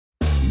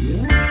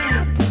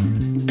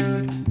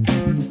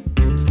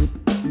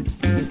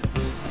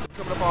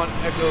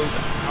ECHO's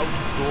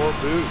outdoor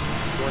booth.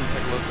 Let's go and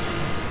take a look.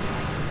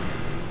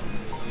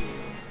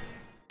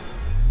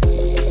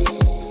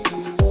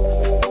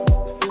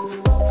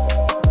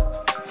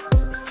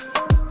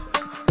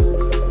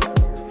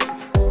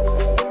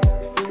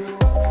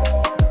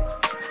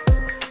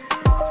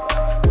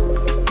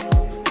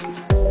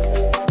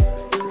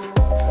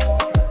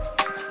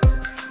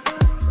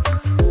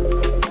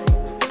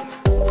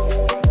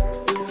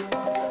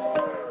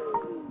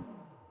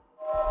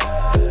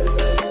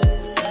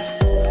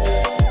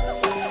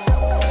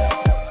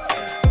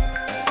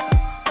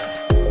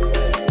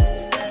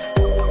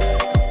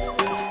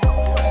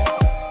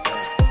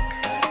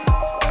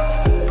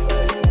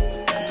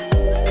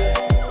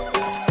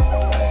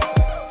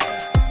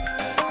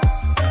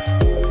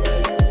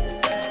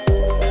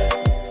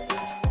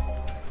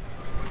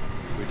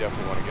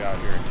 Definitely want to get out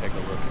here and take a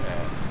look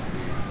at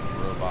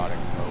these robotic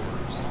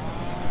mowers.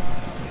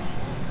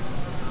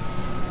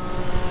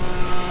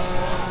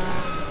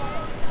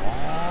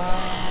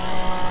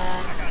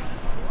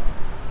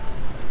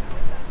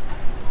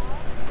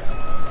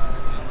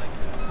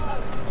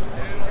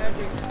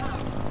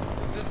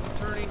 Is this the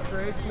turning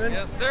tradesman?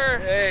 Yes, sir.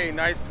 Hey,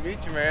 nice to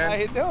meet you, man. How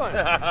you doing?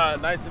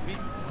 Nice to meet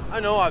you. I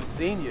know I've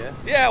seen you.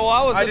 Yeah,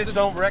 well, I just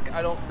don't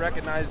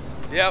recognize.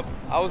 Yep,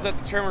 I was at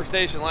the trimmer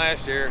station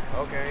last year.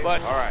 Okay.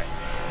 But all right.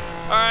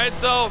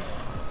 So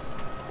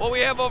what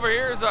we have over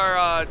here is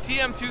our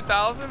TM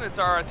 2000. It's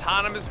our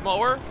autonomous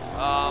mower.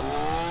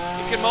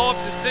 It can mow up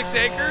to 6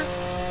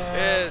 acres.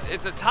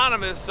 It's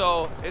autonomous,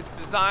 so it's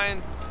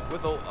designed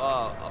with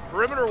a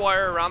perimeter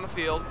wire around the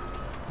field.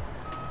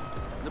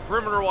 The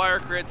perimeter wire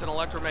creates an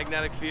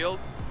electromagnetic field,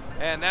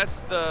 and that's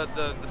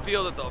the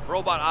field that the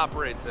robot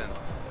operates in.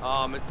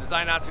 It's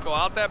designed not to go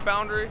out that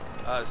boundary.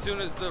 As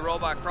soon as the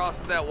robot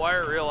crosses that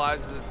wire, it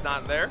realizes it's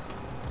not there.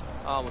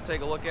 We'll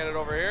take a look at it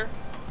over here.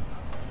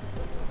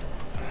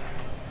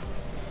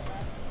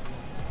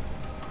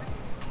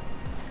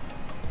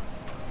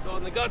 So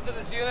in the guts of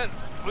this unit,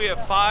 we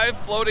have 5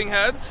 floating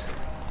heads.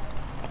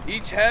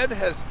 Each head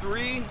has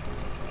 3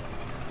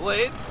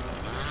 blades.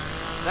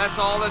 That's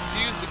all that's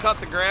used to cut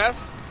the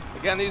grass.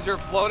 Again, these are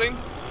floating,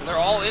 and they're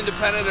all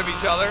independent of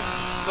each other.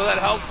 So that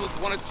helps with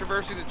when it's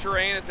traversing the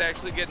terrain, it's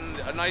actually getting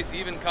a nice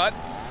even cut.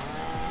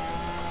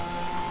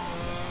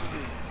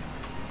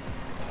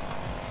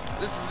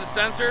 This is the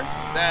sensor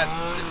that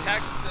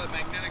detects the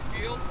magnetic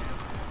field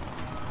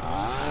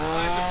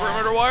behind the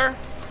perimeter wire.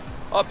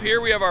 Up here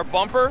we have our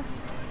bumper.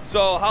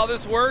 So how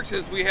this works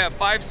is we have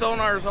 5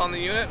 sonars on the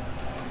unit,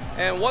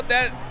 and what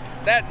that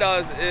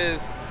does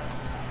is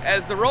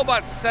as the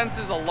robot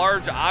senses a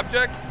large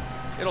object,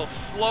 it'll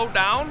slow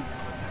down,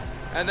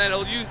 and then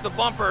it'll use the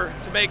bumper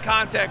to make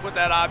contact with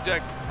that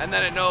object, and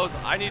then it knows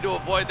I need to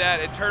avoid that.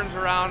 It turns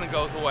around and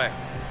goes away.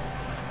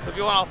 So if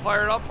you want, I'll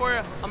fire it up for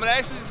you. I'm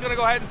actually just gonna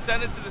go ahead and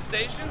send it to the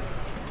station.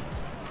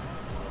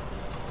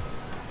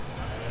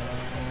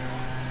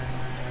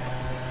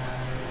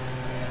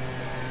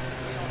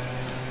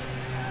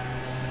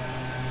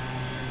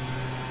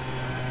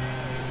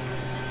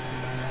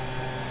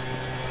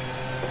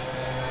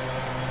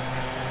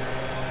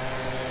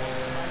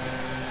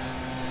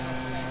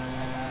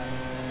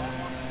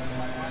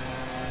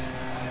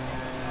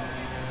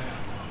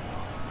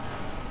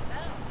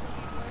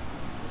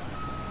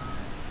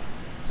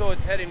 So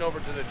it's heading over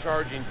to the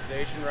charging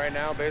station right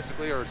now,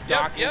 basically, or it's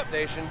docking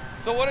station.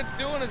 So what it's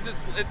doing is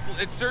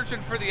it's searching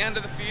for the end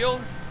of the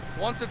field.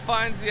 Once it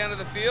finds the end of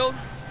the field,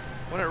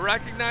 when it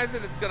recognizes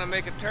it, it's going to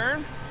make a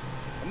turn.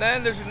 And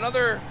then there's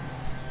another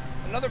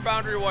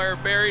boundary wire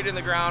buried in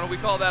the ground. We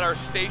call that our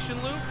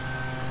station loop.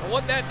 And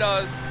what that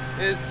does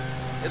is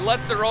it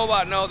lets the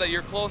robot know that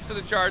you're close to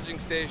the charging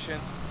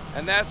station,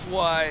 and that's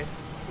what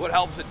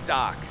helps it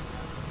dock.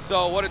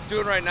 So what it's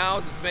doing right now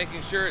is it's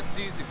making sure it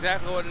sees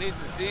exactly what it needs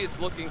to see. It's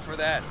looking for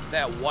that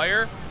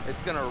wire.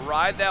 It's gonna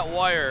ride that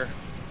wire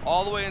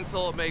all the way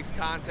until it makes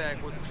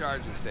contact with the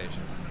charging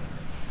station.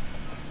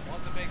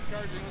 Once it makes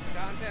charging with the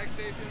contact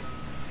station,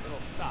 it'll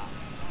stop.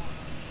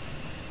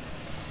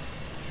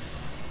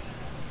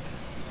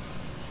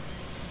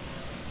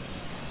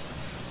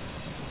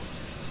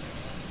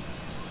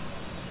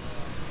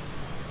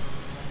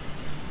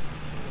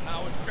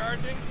 Now it's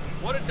charging.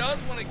 What it does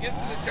when it gets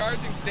to the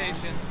charging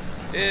station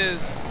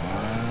is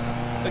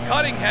the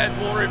cutting heads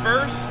will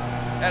reverse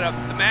at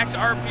the max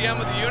RPM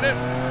of the unit,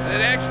 and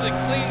it actually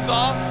cleans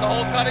off the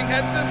whole cutting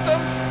head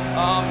system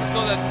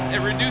so that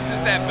it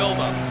reduces that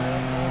buildup.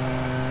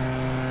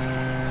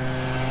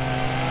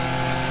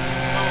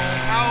 So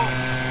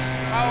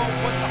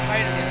what's the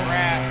height of the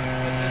grass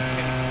that this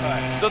can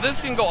cut? So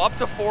this can go up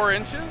to 4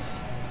 inches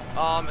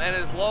and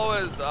as low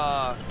as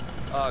a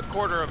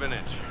quarter of an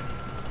inch.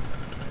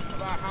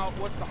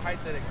 What's the height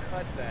that it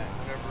cuts at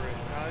whenever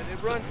it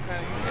runs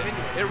kind of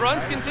continuously? It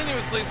runs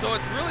continuously, so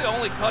it's really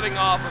only cutting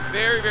off a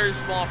very, very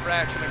small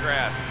fraction of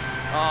grass.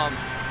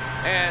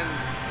 And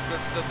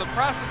the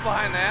process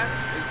behind that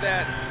is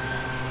that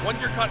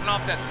once you're cutting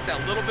off that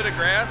little bit of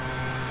grass,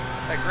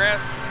 that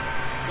grass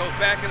goes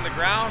back in the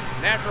ground,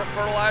 natural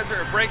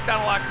fertilizer. It breaks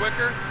down a lot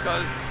quicker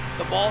because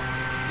the bulk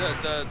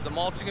the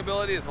mulching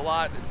ability is a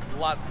lot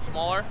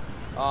smaller.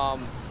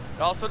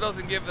 It also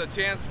doesn't give the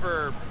chance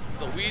for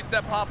the weeds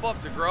that pop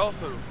up to grow,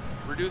 so it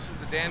reduces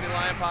the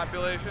dandelion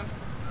population.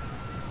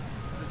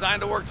 It's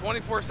designed to work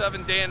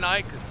 24/7 day and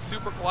night because it's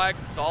super quiet,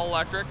 'cause it's all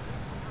electric.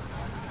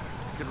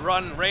 You can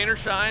run rain or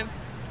shine.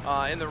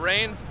 In the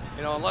rain,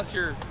 you know, unless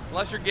you're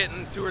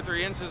getting 2 or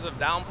 3 inches of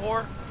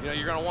downpour, you know,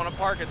 you're gonna want to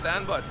park it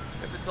then, but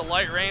if it's a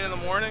light rain in the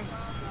morning,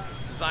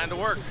 it's designed to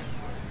work.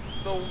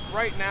 So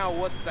right now,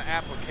 what's the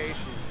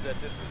applications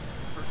that this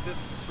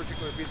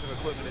particular piece of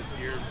equipment is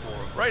geared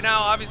for? Right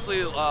now, obviously,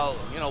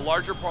 you know,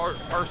 larger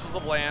parcels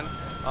of land.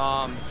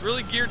 It's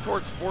really geared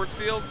towards sports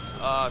fields,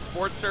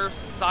 sports turfs,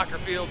 soccer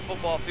fields,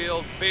 football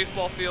fields,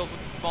 baseball fields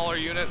with a smaller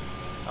unit,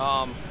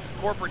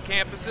 corporate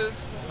campuses,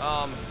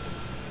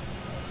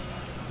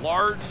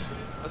 large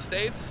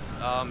estates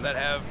that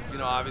have, you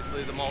know,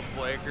 obviously the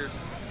multiple acres.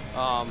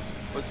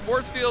 But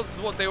sports fields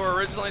is what they were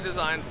originally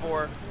designed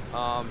for.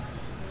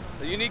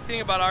 The unique thing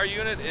about our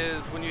unit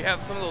is when you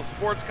have some of those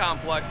sports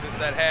complexes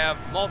that have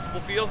multiple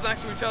fields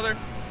next to each other,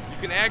 you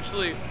can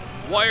actually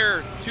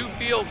wire 2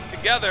 fields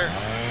together,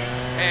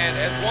 and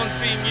as one's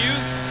being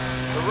used,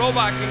 the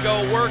robot can go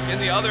work in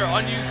the other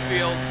unused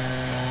field,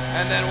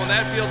 and then when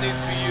that field needs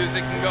to be used,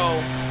 it can go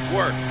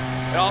work.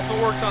 It also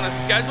works on a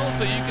schedule,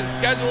 so you can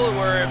schedule it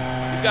where if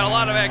you've got a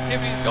lot of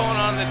activities going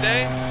on in the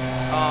day,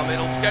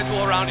 it'll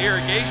schedule around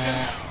irrigation,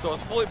 so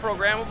it's fully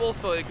programmable,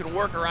 so it can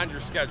work around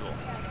your schedule.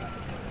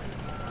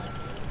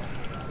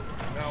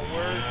 Now,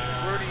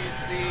 where do you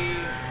see,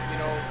 you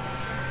know,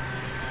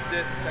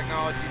 this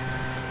technology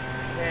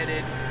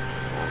headed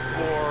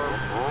for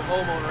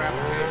homeowner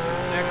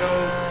applications? ECHO,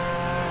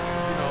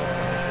 you know,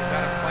 is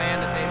that a plan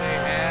that they may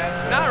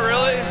have? Not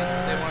really.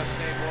 They want to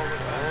stay more with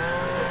the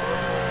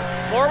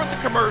commercial? More with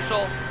the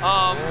commercial.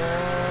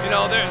 You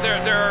know,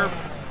 there are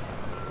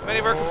many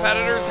of our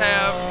competitors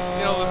have,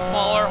 you know, the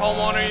smaller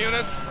homeowner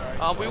units.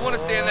 We want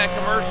to stay in that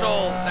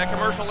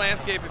commercial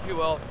landscape, if you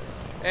will.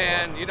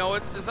 And, you know,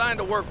 it's designed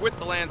to work with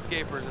the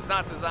landscapers. It's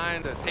not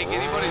designed to take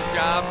anybody's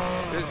job.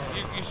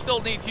 You still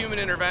need human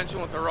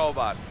intervention with the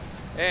robot.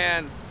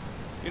 And,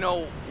 you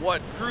know, what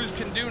crews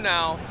can do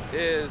now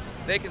is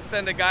they can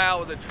send a guy out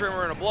with a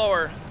trimmer and a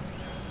blower,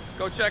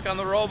 go check on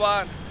the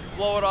robot,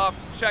 blow it off,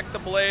 check the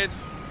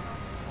blades,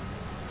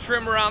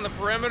 trim around the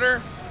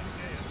perimeter,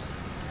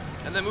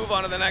 and then move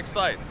on to the next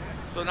site.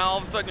 So now all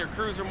of a sudden your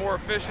crews are more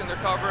efficient. They're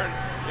covering,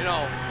 you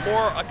know,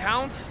 more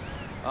accounts.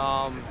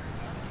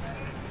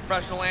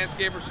 Professional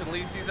landscapers can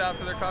lease these out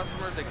to their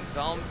customers. They can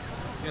sell them,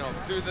 you know,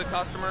 through the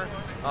customer.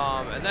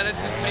 And then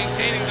it's just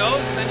maintaining those,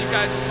 and then you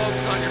guys can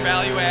focus on your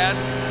value add,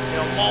 you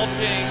know,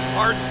 mulching,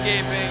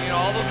 hardscaping, you know,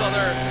 all those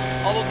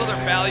other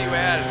value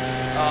add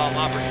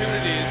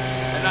opportunities,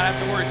 and not have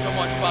to worry so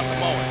much about the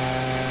mowing.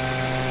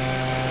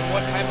 And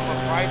what type of a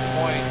price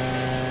point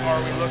are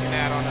we looking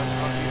at on a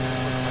piece of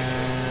equipment like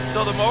this?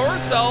 So the mower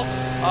itself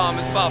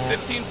is about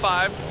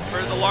 $15,500 for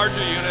the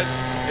larger unit.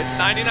 It's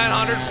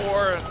 $9,900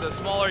 for the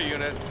smaller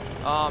unit.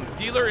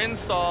 Dealer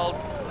installed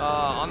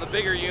on the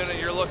bigger unit,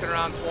 you're looking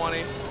around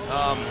 $20,000.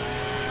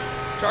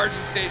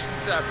 Charging station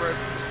separate,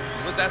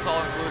 but that's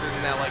all included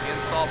in that like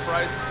install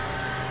price.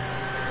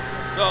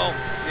 So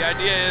the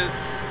idea is,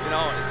 you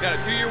know, it's got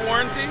a 2-year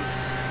warranty.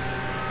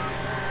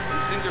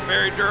 These things are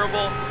very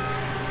durable,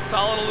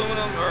 solid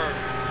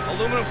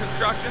aluminum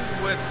construction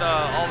with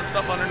all the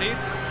stuff underneath.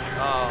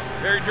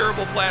 Very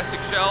durable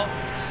plastic shell.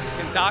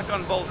 It can dock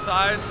on both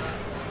sides.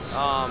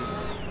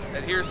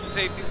 Adheres to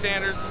safety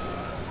standards.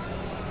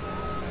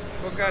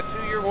 So it's got a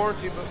 2-year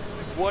warranty, but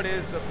what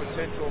is the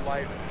potential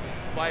life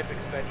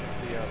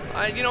expectancy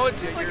of it? You know,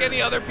 it's just like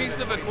any other piece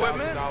of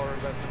equipment.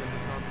 Investment into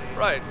something.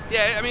 Right.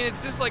 Yeah. I mean,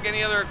 it's just like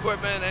any other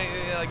equipment,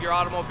 like your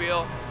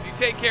automobile. If you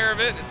take care of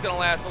it, it's going to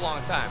last a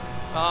long time.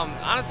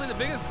 Honestly, the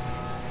biggest,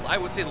 I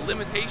would say,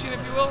 limitation,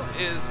 if you will,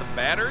 is the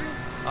battery.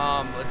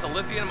 It's a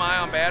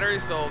lithium-ion battery,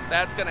 so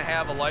that's going to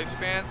have a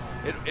lifespan.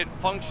 It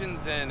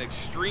functions in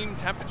extreme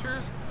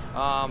temperatures,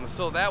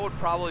 so that would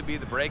probably be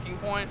the breaking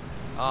point.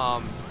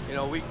 You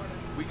know,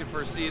 we could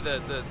foresee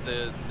the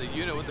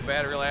unit with the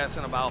battery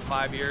lasting about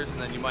 5 years, and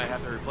then you might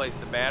have to replace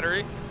the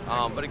battery.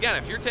 But again,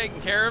 if you're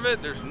taking care of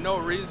it, there's no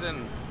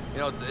reason. You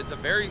know, it's a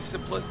very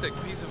simplistic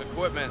piece of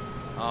equipment.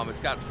 It's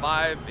got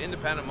 5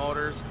 independent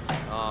motors.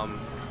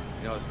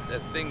 You know,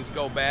 as things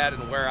go bad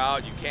and wear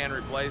out, you can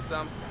replace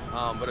them.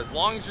 But as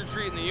long as you're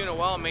treating the unit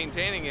well and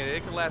maintaining it,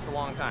 it can last a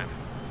long time.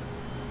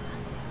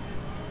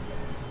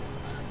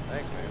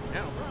 Thanks, man.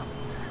 Yeah, no problem.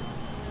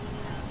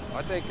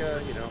 I think,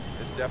 you know,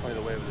 it's definitely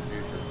the way of the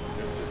future.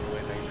 It's just the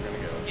way things are going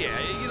to go. Yeah,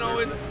 you know,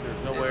 there's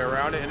no way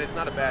around it, and it's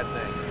not a bad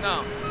thing.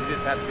 No. You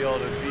just have to be able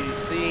to be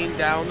seen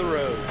down the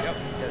road. Yep.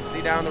 You gotta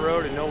see down the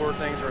road and know where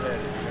things are headed,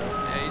 you know?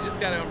 Yeah, you just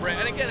got to embrace.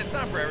 And again, it's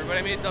not for everybody.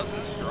 I mean, it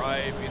doesn't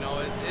stripe, you know,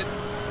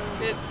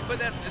 but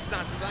it's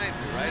not designed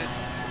to, right?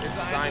 It's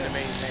designed to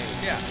maintain.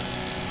 Yeah.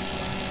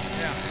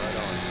 Yeah. Right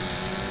on.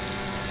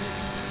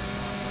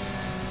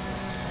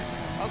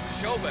 How's the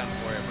show been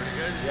for you? Pretty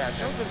good? Yeah, the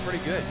show's been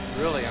pretty good,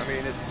 really. I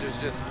mean,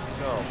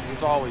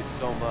 there's always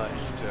so much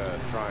to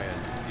try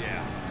and do.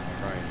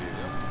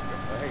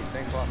 Hey,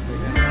 thanks a lot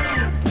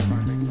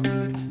for taking it.